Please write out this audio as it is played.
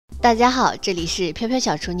大家好，这里是飘飘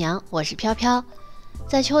小厨娘，我是飘飘。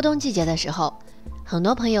在秋冬季节的时候，很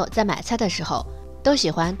多朋友在买菜的时候都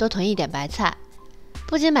喜欢多囤一点白菜，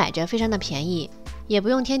不仅买着非常的便宜，也不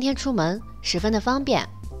用天天出门，十分的方便。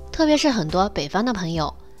特别是很多北方的朋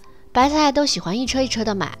友，白菜都喜欢一车一车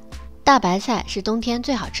的买。大白菜是冬天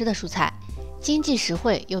最好吃的蔬菜，经济实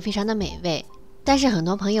惠又非常的美味。但是很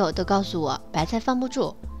多朋友都告诉我，白菜放不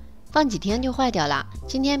住，放几天就坏掉了。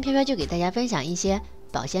今天飘飘就给大家分享一些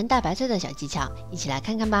保鲜大白菜的小技巧，一起来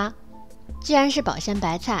看看吧。既然是保鲜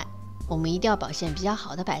白菜，我们一定要保鲜比较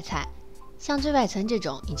好的白菜，像最外层这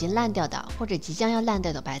种已经烂掉的或者即将要烂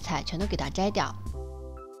掉的白菜，全都给它摘掉。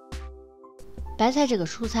白菜这个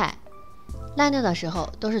蔬菜烂掉的时候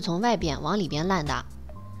都是从外边往里边烂的，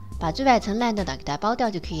把最外层烂掉的给它剥掉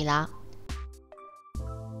就可以啦。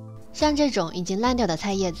像这种已经烂掉的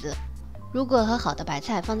菜叶子，如果和好的白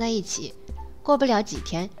菜放在一起，过不了几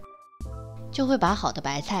天就会把好的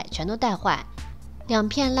白菜全都带坏，2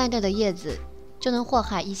片烂掉的叶子就能祸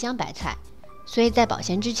害1箱白菜，所以在保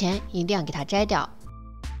鲜之前一定要给它摘掉。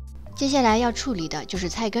接下来要处理的就是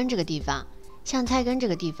菜根这个地方，像菜根这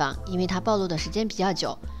个地方，因为它暴露的时间比较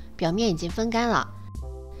久，表面已经风干了，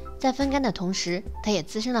在风干的同时它也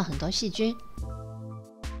滋生了很多细菌，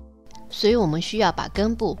所以我们需要把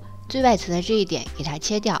根部最外层的这一点给它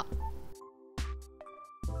切掉。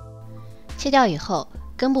切掉以后，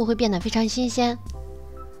根部会变得非常新鲜，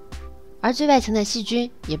而最外层的细菌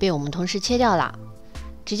也被我们同时切掉了，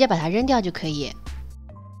直接把它扔掉就可以。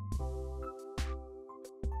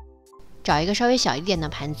找一个稍微小一点的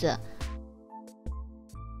盘子，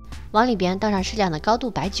往里边倒上适量的高度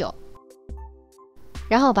白酒，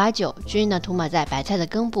然后把酒均匀的涂抹在白菜的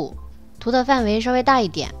根部，涂的范围稍微大一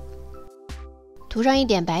点。涂上一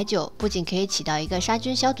点白酒，不仅可以起到一个杀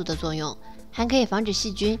菌消毒的作用，还可以防止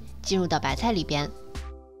细菌进入到白菜里边。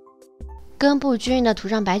根部均匀的涂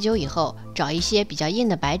上白酒以后，找一些比较硬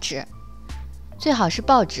的白纸，最好是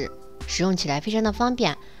报纸，使用起来非常的方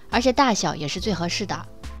便，而且大小也是最合适的。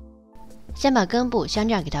先把根部像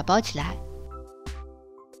这样给它包起来，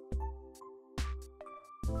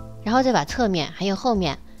然后再把侧面还有后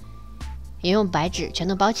面也用白纸全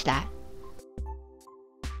都包起来。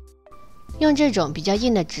用这种比较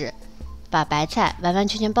硬的纸把白菜完完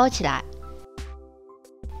全全包起来，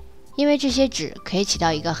因为这些纸可以起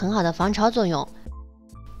到一个很好的防潮作用，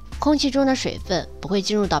空气中的水分不会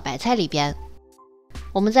进入到白菜里边。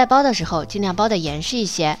我们在包的时候尽量包的严实一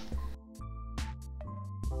些，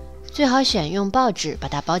最好选用报纸把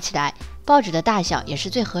它包起来，报纸的大小也是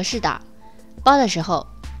最合适的，包的时候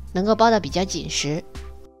能够包得比较紧实。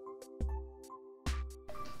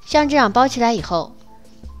像这样包起来以后，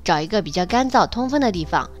找一个比较干燥通风的地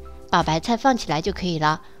方，把白菜放起来就可以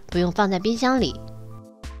了，不用放在冰箱里，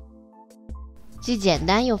既简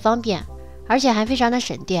单又方便，而且还非常的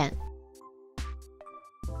省电。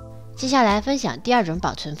接下来分享第二种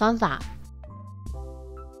保存方法，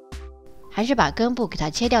还是把根部给它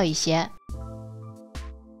切掉一些，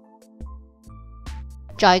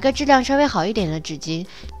找一个质量稍微好一点的纸巾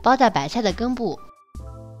包在白菜的根部，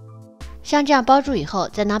像这样包住以后，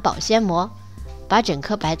再拿保鲜膜把整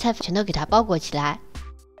颗白菜全都给它包裹起来。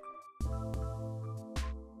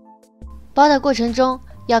包的过程中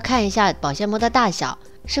要看一下保鲜膜的大小，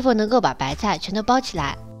是否能够把白菜全都包起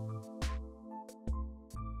来。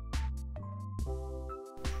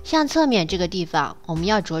像侧面这个地方，我们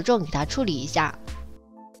要着重给它处理一下，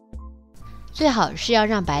最好是要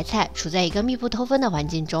让白菜处在一个密不透风的环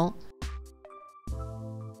境中，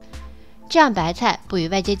这样白菜不与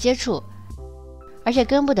外界接触，而且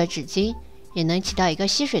根部的纸巾也能起到一个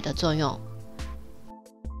吸水的作用。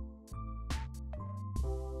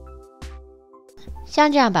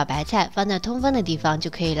像这样把白菜放在通风的地方就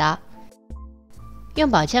可以了。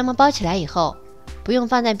用保鲜膜包起来以后，不用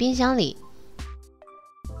放在冰箱里，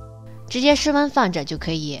直接室温放着就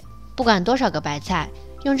可以。不管多少个白菜，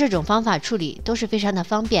用这种方法处理都是非常的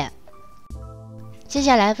方便。接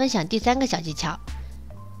下来分享第3个小技巧，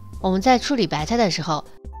我们在处理白菜的时候，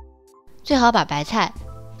最好把白菜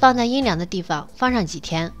放在阴凉的地方放上几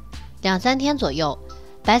天，2、3天左右，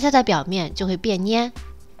白菜的表面就会变黏。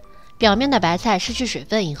表面的白菜失去水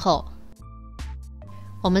分以后，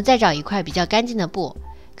我们再找一块比较干净的布，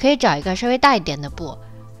可以找一个稍微大一点的布，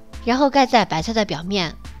然后盖在白菜的表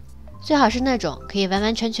面，最好是那种可以完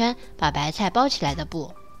完全全把白菜包起来的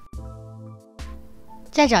布。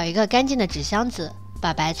再找一个干净的纸箱子，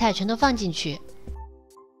把白菜全都放进去。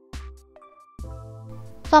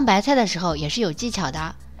放白菜的时候也是有技巧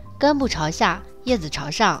的，根部朝下，叶子朝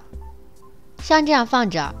上，像这样放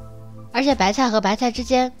着，而且白菜和白菜之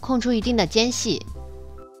间空出一定的间隙。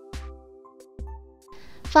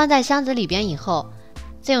放在箱子里边以后，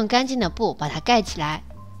再用干净的布把它盖起来。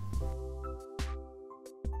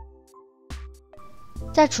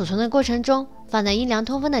在储存的过程中，放在阴凉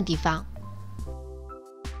通风的地方，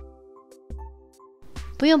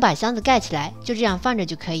不用把箱子盖起来，就这样放着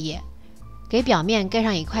就可以。给表面盖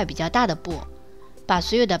上一块比较大的布，把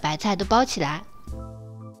所有的白菜都包起来。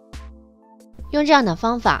用这样的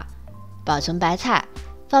方法保存白菜，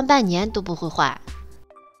放半年都不会坏。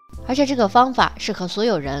而且这个方法适合所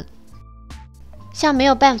有人，像没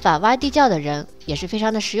有办法挖地窖的人也是非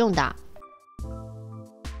常的实用的。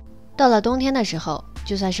到了冬天的时候，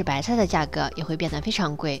就算是白菜的价格也会变得非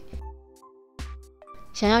常贵。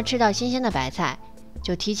想要吃到新鲜的白菜，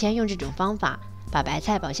就提前用这种方法把白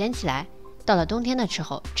菜保鲜起来，到了冬天的时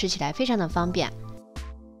候吃起来非常的方便。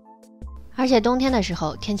而且冬天的时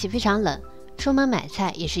候天气非常冷，出门买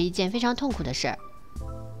菜也是一件非常痛苦的事儿，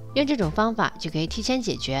用这种方法就可以提前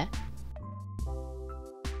解决。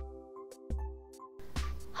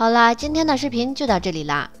好啦，今天的视频就到这里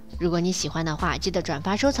啦，如果你喜欢的话，记得转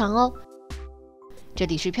发收藏哦。这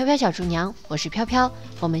里是飘飘小厨娘，我是飘飘，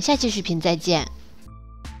我们下期视频再见。